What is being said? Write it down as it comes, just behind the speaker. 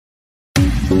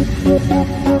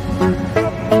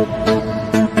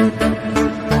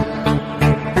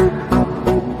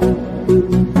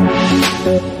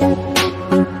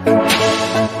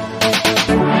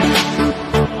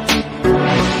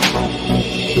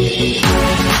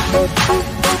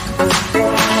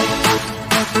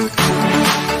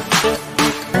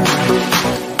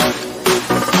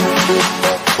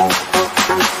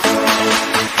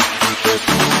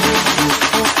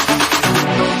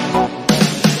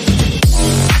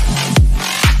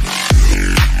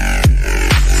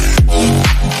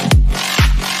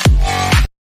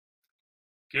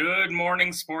Good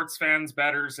morning, sports fans,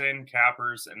 bettors, and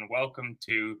cappers, and welcome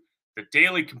to the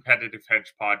Daily Competitive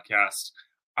Hedge Podcast.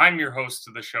 I'm your host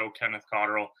of the show, Kenneth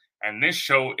Cotterill, and this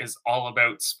show is all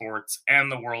about sports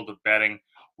and the world of betting.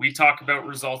 We talk about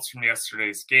results from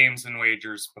yesterday's games and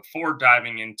wagers before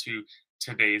diving into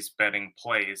today's betting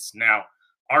plays. Now,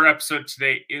 our episode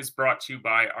today is brought to you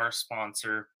by our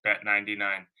sponsor,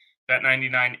 Bet99.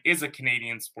 Bet99 is a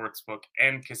Canadian sportsbook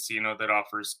and casino that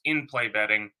offers in-play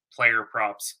betting, player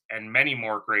props, and many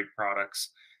more great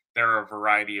products. There are a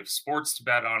variety of sports to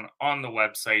bet on the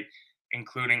website,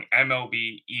 including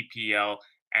MLB, EPL,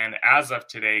 and as of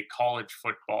today, college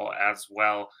football as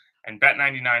well. And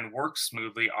Bet99 works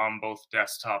smoothly on both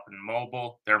desktop and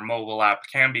mobile. Their mobile app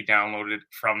can be downloaded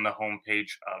from the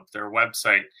homepage of their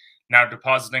website. Now,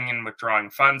 depositing and withdrawing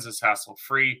funds is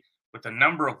hassle-free, with a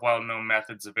number of well-known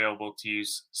methods available to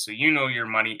use, so you know your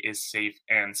money is safe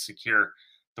and secure.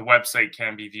 The website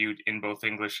can be viewed in both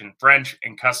English and French,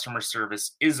 and customer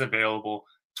service is available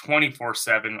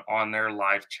 24/7 on their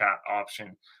live chat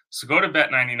option. So go to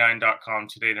bet99.com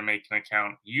today to make an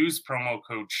account. Use promo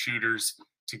code SHOOTERS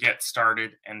to get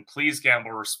started, and please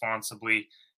gamble responsibly.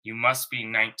 You must be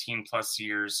 19 plus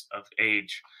years of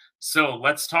age. So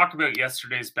let's talk about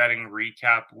yesterday's betting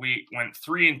recap. We went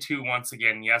 3-2 once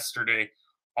again yesterday.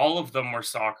 All of them were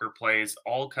soccer plays,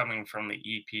 all coming from the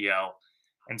EPL.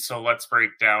 And so let's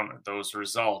break down those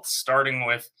results, starting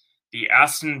with the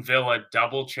Aston Villa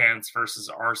double chance versus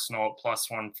Arsenal at plus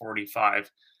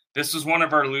 145. This was one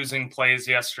of our losing plays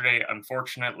yesterday.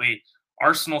 Unfortunately,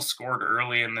 Arsenal scored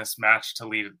early in this match to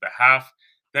lead at the half.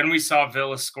 Then we saw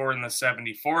Villa score in the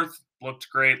 74th. Looked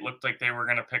great. Looked like they were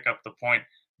going to pick up the point,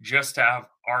 just to have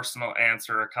Arsenal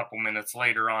answer a couple minutes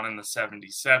later on in the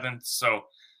 77th. So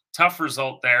tough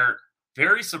result there.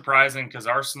 Very surprising because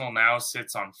Arsenal now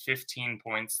sits on 15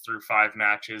 points through 5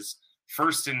 matches.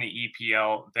 First in the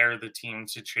EPL. They're the team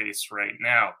to chase right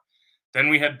now. Then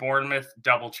we had Bournemouth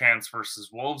double chance versus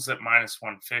Wolves at minus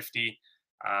 150.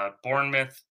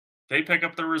 Bournemouth, they pick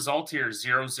up the result here.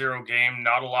 0-0 game.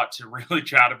 Not a lot to really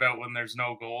chat about when there's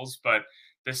no goals, but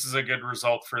this is a good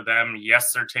result for them.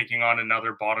 Yes, they're taking on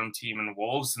another bottom team in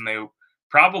Wolves, and they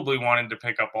probably wanted to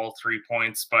pick up all 3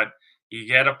 points, but you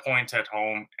get a point at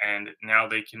home, and now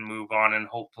they can move on and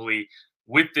hopefully,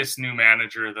 with this new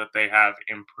manager that they have,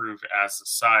 improve as a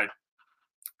side.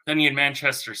 Then you had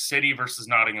Manchester City versus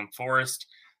Nottingham Forest.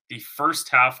 The first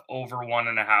half over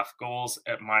 1.5 goals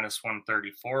at minus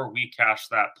 134. We cashed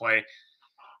that play.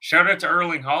 Shout out to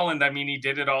Erling Haaland. I mean, he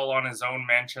did it all on his own.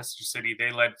 Manchester City,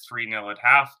 they led 3-0 at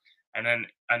half, and then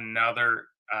another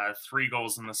 3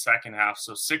 goals in the second half.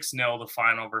 So 6-0 the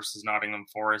final versus Nottingham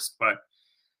Forest. But,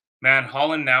 man,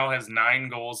 Haaland now has 9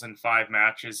 goals in 5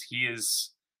 matches. He's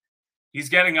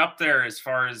getting up there as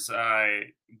far as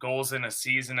goals in a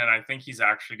season, and I think he's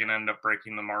actually going to end up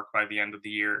breaking the mark by the end of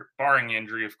the year, barring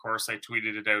injury, of course. I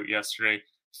tweeted it out yesterday.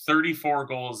 34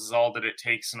 goals is all that it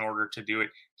takes in order to do it.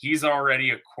 He's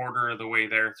already a quarter of the way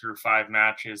there through 5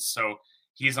 matches, so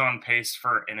he's on pace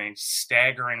for a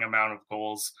staggering amount of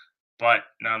goals. But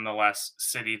nonetheless,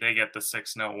 City, they get the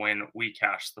 6-0 win. We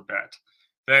cash the bet.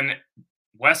 Then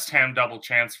West Ham double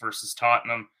chance versus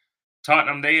Tottenham.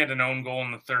 Tottenham, they had an own goal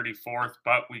in the 34th,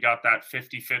 but we got that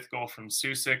 55th goal from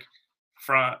Susic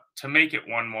to make it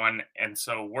 1-1, and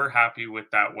so we're happy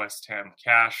with that West Ham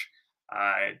cash.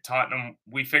 Tottenham,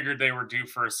 we figured they were due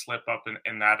for a slip up,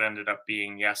 and that ended up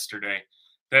being yesterday.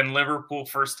 Then Liverpool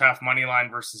first half money line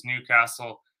versus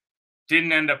Newcastle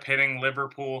didn't end up hitting.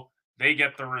 Liverpool, they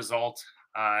get the result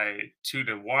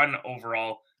 2-1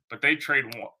 overall, but they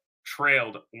trailed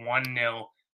 1-0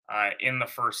 in the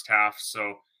first half.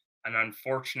 So an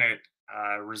unfortunate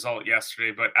result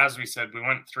yesterday. But as we said, we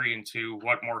went 3-2.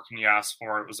 What more can you ask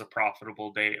for? It was a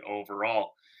profitable day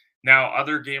overall. Now,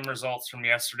 other game results from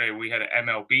yesterday, we had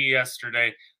MLB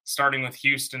yesterday, starting with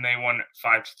Houston. They won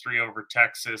 5-3 over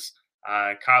Texas.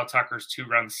 Kyle Tucker's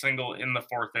 2-run single in the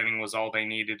 4th inning was all they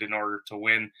needed in order to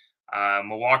win.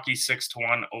 Milwaukee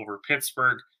 6-1 over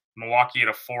Pittsburgh. Milwaukee had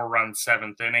a 4-run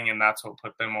 7th inning, and that's what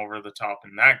put them over the top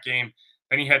in that game.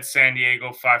 Then you had San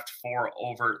Diego 5-4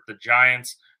 over the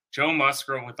Giants. Joe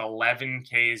Musgrove with 11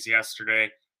 Ks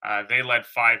yesterday. They led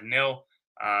 5-0,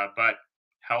 but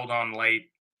held on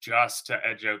late just to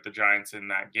edge out the Giants in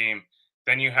that game.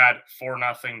 Then you had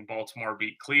 4-0 Baltimore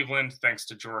beat Cleveland thanks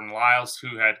to Jordan Lyles,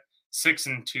 who had 6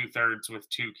 2/3 with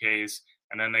 2 Ks.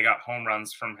 And then they got home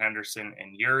runs from Henderson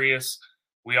and Urias.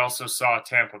 We also saw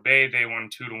Tampa Bay. They won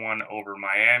 2-1 over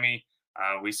Miami.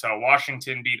 We saw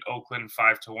Washington beat Oakland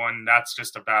 5-1. That's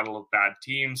just a battle of bad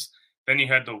teams. Then you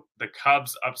had the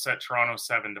Cubs upset Toronto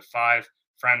 7-5.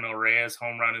 Franmil Reyes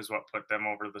home run is what put them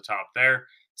over the top there.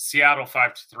 Seattle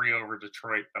 5-3 over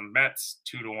Detroit. The Mets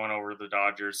 2-1 over the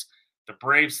Dodgers. The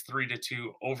Braves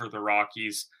 3-2 over the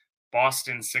Rockies.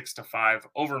 Boston 6-5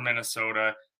 over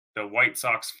Minnesota. The White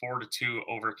Sox 4-2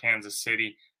 over Kansas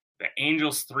City. The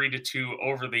Angels 3-2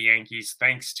 over the Yankees,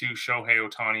 thanks to Shohei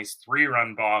Ohtani's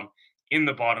 3-run bomb in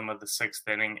the bottom of the 6th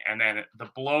inning. And then the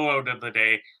blowout of the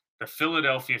day, the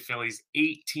Philadelphia Phillies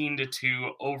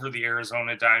 18-2 over the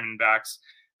Arizona Diamondbacks.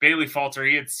 Bailey Falter,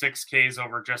 he had 6 Ks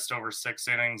over just over 6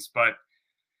 innings, but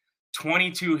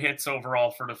 22 hits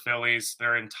overall for the Phillies.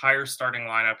 Their entire starting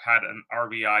lineup had an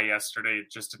RBI yesterday.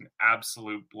 Just an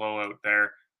absolute blowout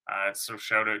there. So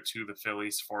shout out to the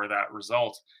Phillies for that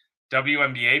result.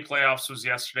 WNBA playoffs was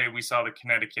yesterday. We saw the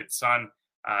Connecticut Sun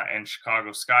and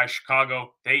Chicago Sky.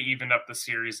 Chicago, they evened up the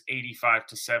series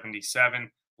 85-77,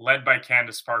 led by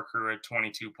Candace Parker, who had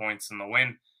 22 points in the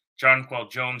win.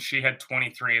 Jonquel Jones, she had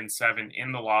 23-7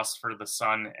 in the loss for the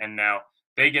Sun, and now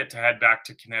they get to head back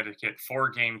to Connecticut for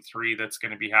Game 3 that's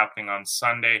going to be happening on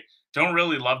Sunday. Don't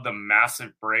really love the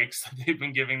massive breaks that they've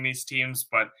been giving these teams,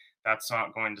 but that's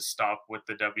not going to stop with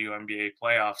the WNBA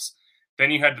playoffs.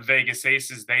 Then you had the Vegas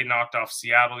Aces. They knocked off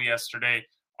Seattle yesterday.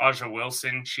 Aja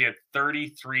Wilson, she had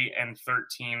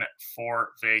 33-13 for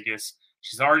Vegas.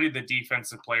 She's already the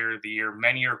Defensive Player of the Year.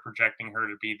 Many are projecting her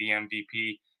to be the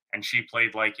MVP, and she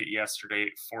played like it yesterday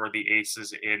for the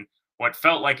Aces in what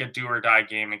felt like a do-or-die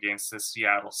game against the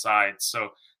Seattle side. So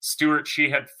Stewart, she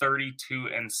had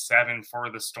 32-7 for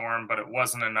the Storm, but it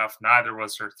wasn't enough. Neither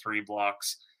was her 3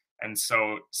 blocks. And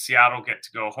so Seattle get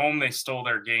to go home. They stole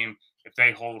their game. If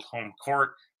they hold home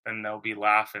court, then they'll be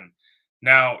laughing.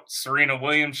 Now, Serena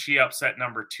Williams, she upset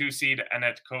number 2 seed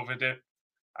Annette Kovacic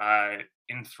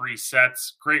in 3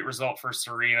 sets. Great result for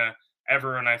Serena.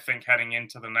 Everyone, I think, heading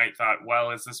into the night thought, well,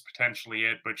 is this potentially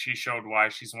it? But she showed why.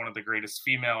 She's one of the greatest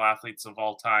female athletes of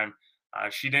all time.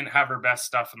 She didn't have her best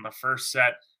stuff in the first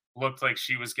set. Looked like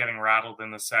she was getting rattled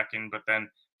in the second, but then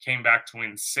came back to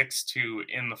win 6-2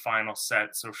 in the final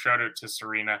set. So shout out to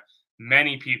Serena.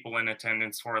 Many people in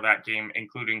attendance for that game,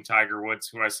 including Tiger Woods,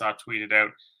 who I saw tweeted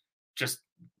out, just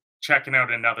checking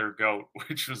out another GOAT,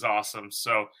 which was awesome.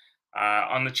 So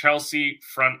on the Chelsea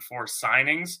front for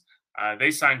signings,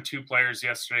 they signed 2 players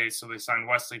yesterday. So they signed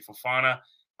Wesley Fofana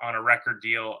on a record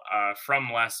deal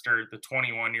from Leicester. The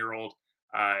 21-year-old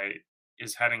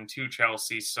is heading to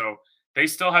Chelsea. So they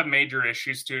still have major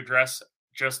issues to address.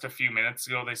 Just a few minutes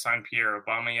ago, they signed Pierre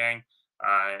Aubameyang.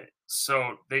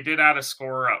 So they did add a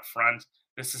scorer up front.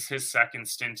 This is his second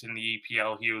stint in the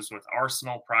EPL. He was with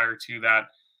Arsenal prior to that.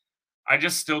 I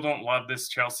just still don't love this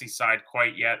Chelsea side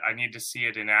quite yet. I need to see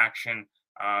it in action.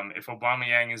 If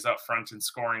Aubameyang is up front and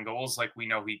scoring goals like we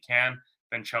know he can,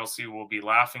 then Chelsea will be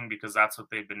laughing because that's what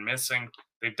they've been missing.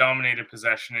 They've dominated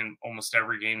possession in almost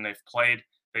every game they've played.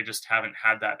 They just haven't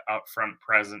had that upfront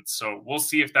presence. So we'll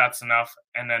see if that's enough.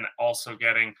 And then also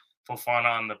getting Fofana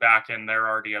on the back end. They're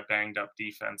already a banged up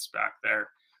defense back there.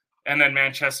 And then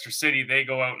Manchester City, they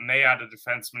go out and they add a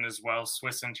defenseman as well,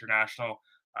 Swiss international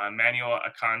Manuel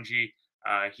Akanji.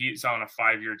 He's on a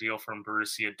 5-year deal from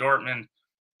Borussia Dortmund.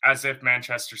 As if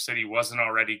Manchester City wasn't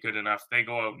already good enough, they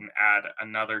go out and add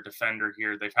another defender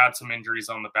here. They've had some injuries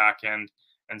on the back end,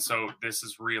 and so this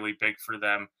is really big for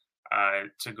them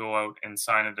to go out and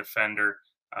sign a defender.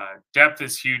 Depth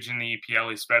is huge in the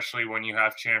EPL, especially when you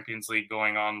have Champions League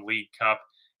going on, League Cup.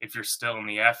 If you're still in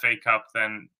the FA Cup,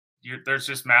 then there's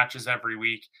just matches every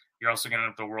week. You're also going to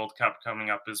have the World Cup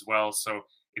coming up as well. So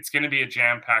it's going to be a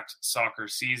jam-packed soccer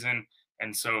season.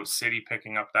 And so City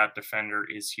picking up that defender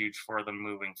is huge for them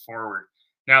moving forward.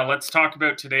 Now let's talk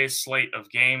about today's slate of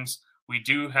games. We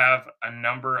do have a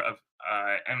number of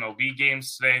MLB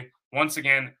games today. Once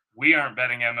again, we aren't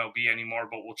betting MLB anymore,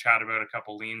 but we'll chat about a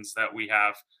couple leans that we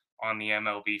have on the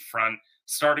MLB front.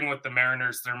 Starting with the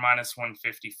Mariners, they're minus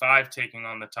 155 taking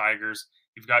on the Tigers.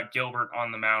 You've got Gilbert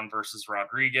on the mound versus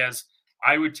Rodriguez.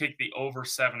 I would take the over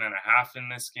 7.5 in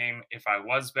this game if I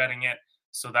was betting it.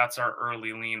 So that's our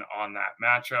early lean on that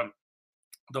matchup.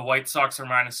 The White Sox are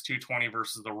minus 220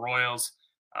 versus the Royals.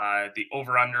 The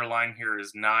over-under line here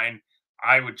is 9.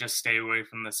 I would just stay away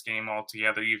from this game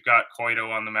altogether. You've got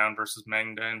Koito on the mound versus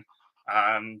Mengden.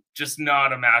 Just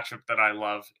not a matchup that I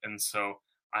love, and so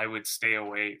I would stay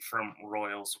away from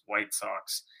Royals White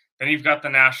Sox. Then you've got the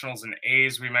Nationals and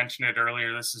A's. We mentioned it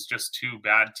earlier. This is just two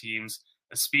bad teams.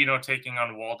 Espino taking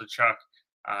on Waldichuk.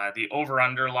 The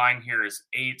over/under line here is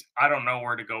 8. I don't know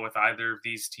where to go with either of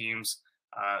these teams,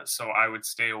 so I would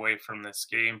stay away from this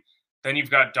game. Then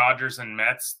you've got Dodgers and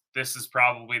Mets. This is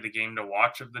probably the game to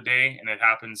watch of the day, and it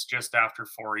happens just after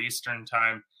 4 Eastern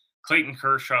time. Clayton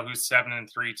Kershaw, who's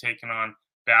 7-3, taking on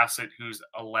Bassett, who's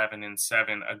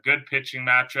 11-7. A good pitching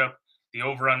matchup. The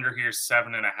over/under here is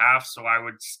 7.5, so I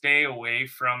would stay away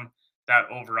from that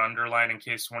over/under line in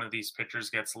case one of these pitchers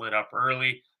gets lit up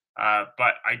early.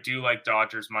 But I do like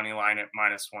Dodgers money line at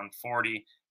 -140.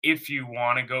 If you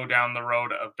want to go down the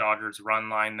road of Dodgers run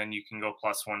line, then you can go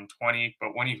 +120.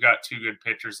 But when you've got two good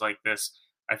pitchers like this,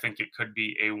 I think it could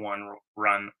be a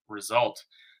one-run result.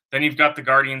 Then you've got the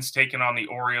Guardians taking on the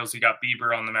Orioles. You got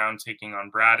Bieber on the mound taking on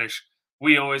Bradish.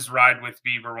 We always ride with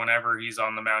Bieber whenever he's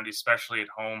on the mound, especially at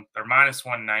home. They're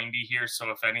 -190 here,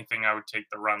 so if anything, I would take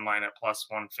the run line at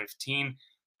 +115.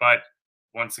 But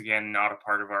once again, not a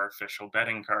part of our official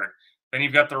betting card. Then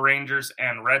you've got the Rangers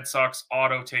and Red Sox.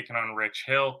 Otto taking on Rich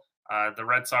Hill. The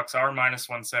Red Sox are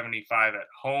 -175 at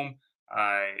home,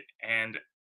 and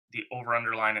the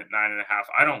over/under line at 9.5.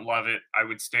 I don't love it. I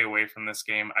would stay away from this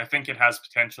game. I think it has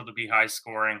potential to be high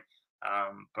scoring,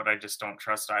 but I just don't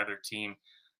trust either team.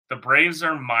 The Braves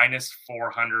are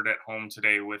 -400 at home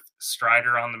today with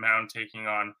Strider on the mound taking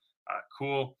on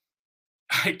Cool.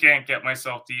 I can't get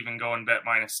myself to even go and bet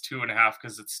 -2.5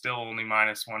 because it's still only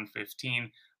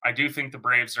 -115. I do think the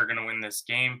Braves are going to win this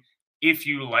game. If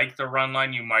you like the run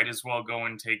line, you might as well go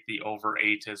and take the over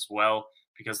 8 as well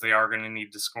because they are going to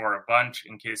need to score a bunch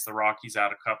in case the Rockies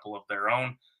add a couple of their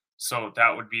own. So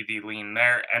that would be the lean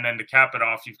there. And then to cap it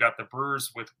off, you've got the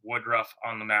Brewers with Woodruff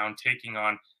on the mound taking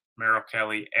on Merrill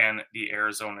Kelly and the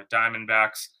Arizona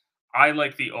Diamondbacks. I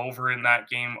like the over in that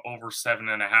game, over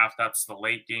 7.5. That's the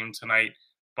late game tonight,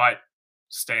 but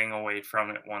staying away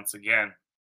from it once again.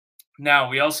 Now,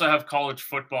 we also have college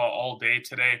football all day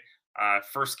today.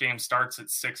 First game starts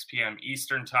at 6 p.m.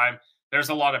 Eastern time. There's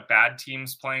a lot of bad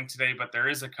teams playing today, but there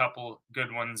is a couple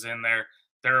good ones in there.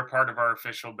 They're a part of our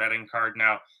official betting card.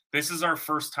 Now, this is our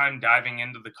first time diving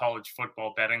into the college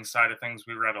football betting side of things.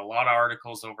 We read a lot of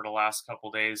articles over the last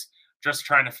couple days, just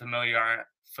trying to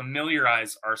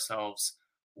familiarize ourselves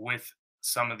with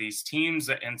some of these teams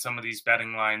and some of these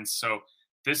betting lines. So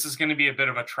this is going to be a bit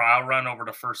of a trial run over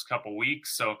the first couple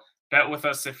weeks. So bet with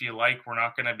us if you like. We're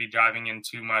not going to be diving in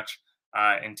too much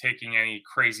and taking any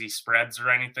crazy spreads or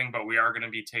anything, but we are going to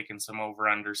be taking some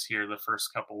over-unders here the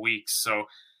first couple weeks. So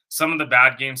some of the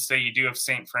bad games today, you do have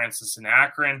St. Francis and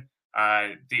Akron.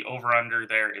 The over-under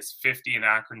there is 50, and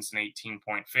Akron's an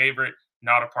 18-point favorite.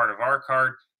 Not a part of our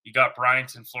card. You got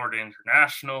Bryant and Florida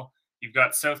International. You've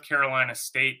got South Carolina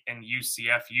State and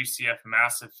UCF. UCF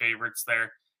massive favorites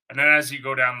there. And then as you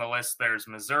go down the list, there's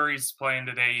Missouri's playing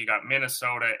today. You got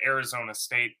Minnesota, Arizona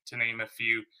State, to name a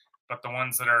few. But the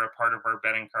ones that are a part of our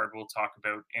betting card we'll talk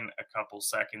about in a couple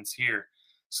seconds here.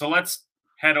 So let's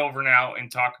head over now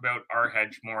and talk about our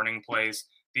hedge morning plays.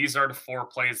 These are the 4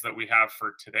 plays that we have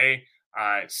for today.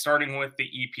 Starting with the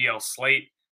EPL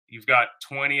slate, you've got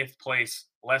 20th place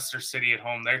Leicester City at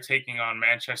home. They're taking on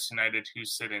Manchester United, who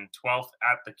sit in 12th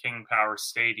at the King Power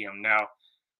Stadium. Now,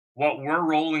 what we're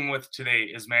rolling with today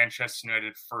is Manchester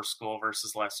United first goal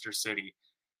versus Leicester City.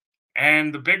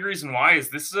 And the big reason why is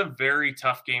this is a very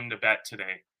tough game to bet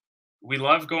today. We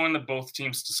love going to both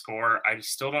teams to score. I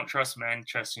still don't trust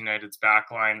Manchester United's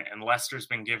back line, and Leicester's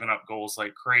been giving up goals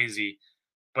like crazy.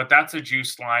 But that's a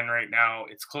juiced line right now.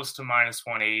 It's close to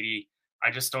 -180. I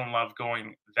just don't love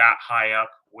going that high up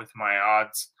with my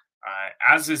odds.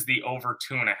 As is the over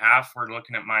 2.5. We're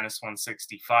looking at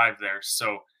 -165 there.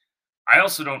 So I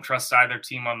also don't trust either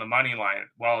team on the money line.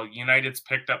 While United's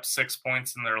picked up 6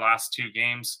 points in their last 2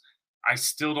 games, I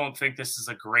still don't think this is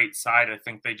a great side. I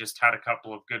think they just had a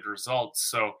couple of good results.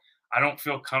 So I don't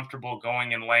feel comfortable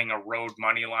going and laying a road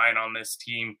money line on this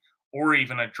team or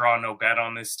even a draw no bet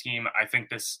on this team. I think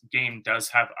this game does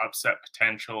have upset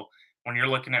potential. When you're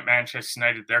looking at Manchester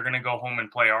United, they're going to go home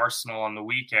and play Arsenal on the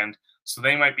weekend. So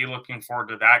they might be looking forward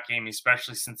to that game,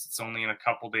 especially since it's only in a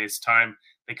couple days' time.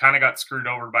 They kind of got screwed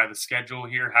over by the schedule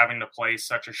here, having to play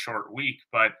such a short week.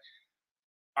 But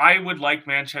I would like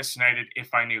Manchester United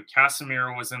if I knew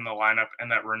Casemiro was in the lineup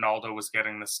and that Ronaldo was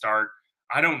getting the start.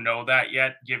 I don't know that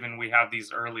yet, given we have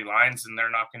these early lines and they're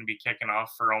not going to be kicking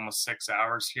off for almost 6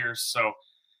 hours here. So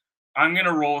I'm going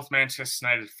to roll with Manchester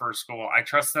United first goal. I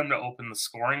trust them to open the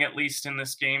scoring at least in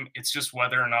this game. It's just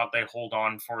whether or not they hold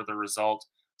on for the result.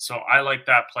 So I like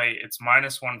that play. It's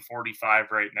minus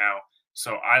 145 right now.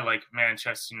 So I like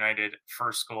Manchester United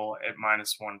first goal at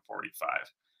minus 145.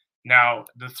 Now,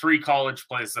 the three college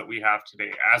plays that we have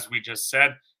today, as we just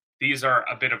said, these are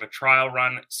a bit of a trial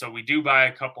run. So we do buy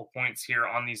a couple points here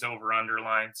on these over under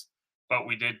lines, but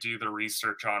we did do the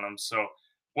research on them. So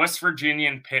West Virginia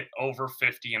and Pitt over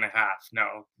 50 and a half.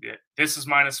 No, this is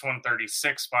minus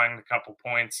 136, buying a couple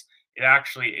points. It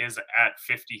actually is at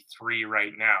 53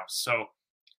 right now. So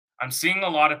I'm seeing a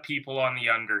lot of people on the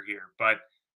under here, but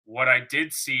what I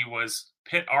did see was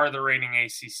Pitt are the reigning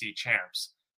ACC champs.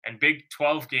 And Big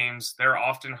 12 games, they're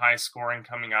often high scoring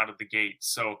coming out of the gate.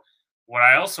 So what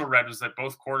I also read was that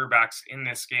both quarterbacks in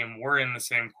this game were in the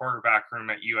same quarterback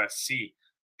room at USC.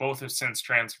 Both have since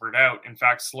transferred out. In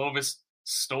fact, Slovis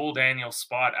stole Daniel's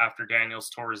spot after Daniels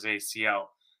tore his ACL.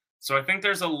 So I think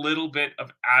there's a little bit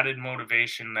of added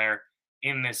motivation there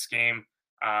in this game.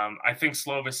 I think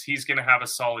Slovis, he's going to have a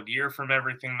solid year from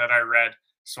everything that I read.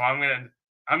 So I'm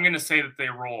gonna say that they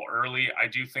roll early. I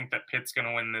do think that Pitt's going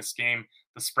to win this game.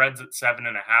 The spread's at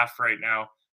 7.5 right now,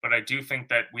 but I do think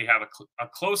that we have a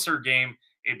closer game.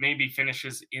 It maybe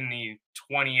finishes in the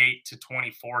 28 to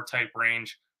 24 type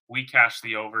range. We cash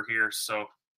the over here, so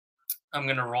I'm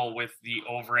going to roll with the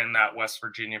over in that West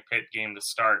Virginia Pitt game to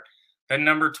start. Then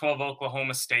number 12,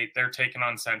 Oklahoma State, they're taking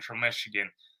on Central Michigan.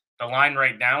 The line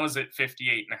right now is at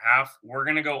 58.5. We're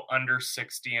going to go under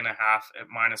 60.5 at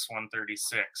minus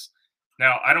 136.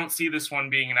 Now, I don't see this one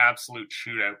being an absolute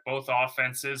shootout. Both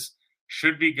offenses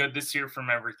should be good this year from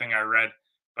everything I read,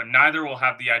 but neither will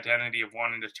have the identity of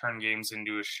wanting to turn games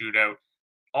into a shootout.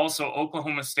 Also,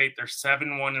 Oklahoma State, they're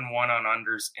 7-1-1 on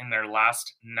unders in their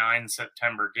last 9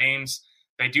 September games.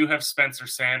 They do have Spencer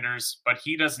Sanders, but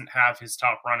he doesn't have his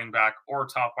top running back or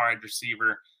top wide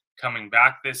receiver coming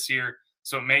back this year.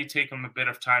 So it may take them a bit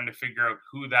of time to figure out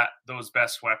who those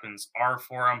best weapons are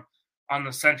for them. On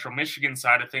the Central Michigan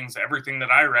side of things, everything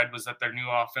that I read was that their new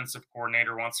offensive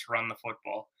coordinator wants to run the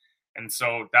football. And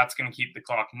so that's going to keep the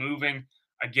clock moving.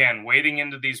 Again, wading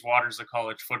into these waters of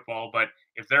college football, but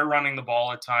if they're running the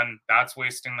ball a ton, that's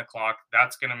wasting the clock.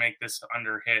 That's going to make this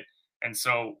under hit. And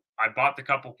so I bought the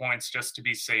couple points just to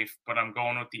be safe, but I'm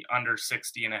going with the under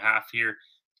 60.5 here.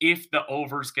 If the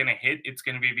over's going to hit, it's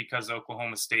going to be because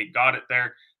Oklahoma State got it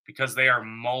there, because they are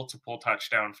multiple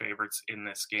touchdown favorites in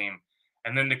this game.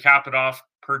 And then to cap it off,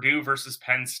 Purdue versus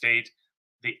Penn State.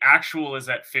 The actual is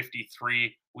at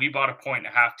 53. We bought a point and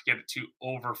a half to get it to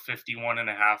over 51.5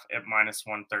 at minus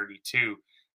 132.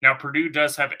 Now, Purdue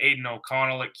does have Aiden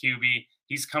O'Connell at QB.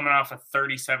 He's coming off a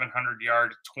 3,700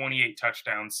 yard, 28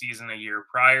 touchdown season a year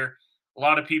prior. A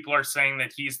lot of people are saying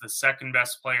that he's the second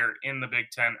best player in the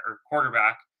Big Ten, or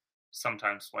quarterback,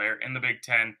 sometimes player, in the Big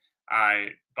Ten,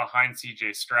 behind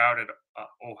CJ Stroud at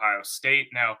Ohio State.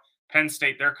 Now, Penn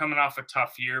State, they're coming off a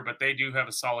tough year, but they do have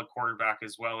a solid quarterback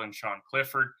as well in Sean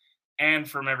Clifford. And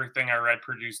from everything I read,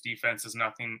 Purdue's defense is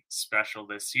nothing special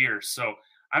this year. So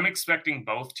I'm expecting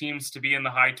both teams to be in the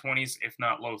high 20s, if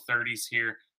not low 30s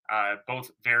here.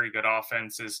 Both very good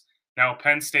offenses. Now,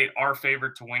 Penn State are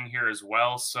favored to win here as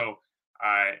well. So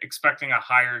expecting a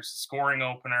higher scoring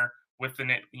opener with the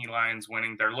Nittany Lions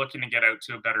winning. They're looking to get out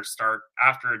to a better start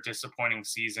after a disappointing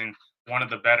season. One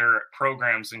of the better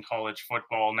programs in college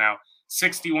football. Now,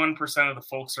 61% of the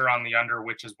folks are on the under,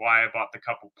 which is why I bought the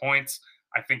couple points.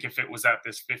 I think if it was at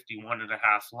this 51.5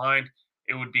 line,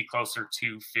 it would be closer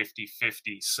to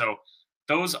 50-50. So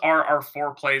those are our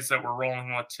 4 plays that we're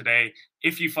rolling with today.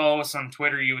 If you follow us on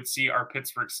Twitter, you would see our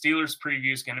Pittsburgh Steelers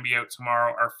preview is going to be out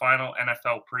tomorrow, our final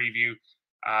NFL preview.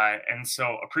 And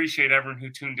so appreciate everyone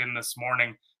who tuned in this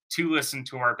morning to listen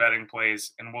to our betting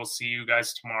plays, and we'll see you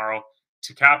guys tomorrow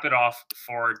to cap it off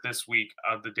for this week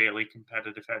of the Daily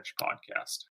Competitive Edge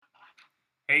podcast.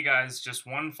 Hey guys, just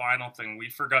one final thing.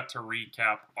 We forgot to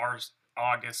recap our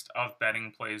August of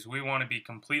betting plays. We want to be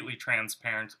completely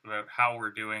transparent about how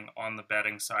we're doing on the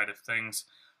betting side of things.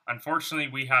 Unfortunately,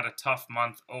 we had a tough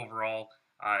month overall.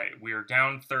 We were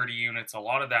down 30 units. A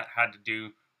lot of that had to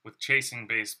do with chasing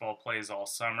baseball plays all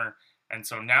summer. And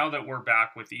so now that we're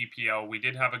back with EPL, we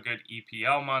did have a good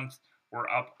EPL month. We're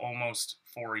up almost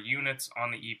 4 units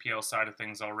on the EPL side of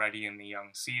things already in the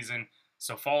young season.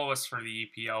 So follow us for the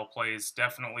EPL plays.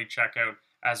 Definitely check out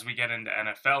as we get into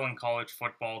NFL and college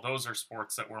football. Those are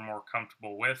sports that we're more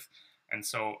comfortable with. And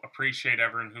so appreciate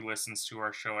everyone who listens to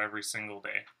our show every single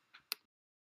day.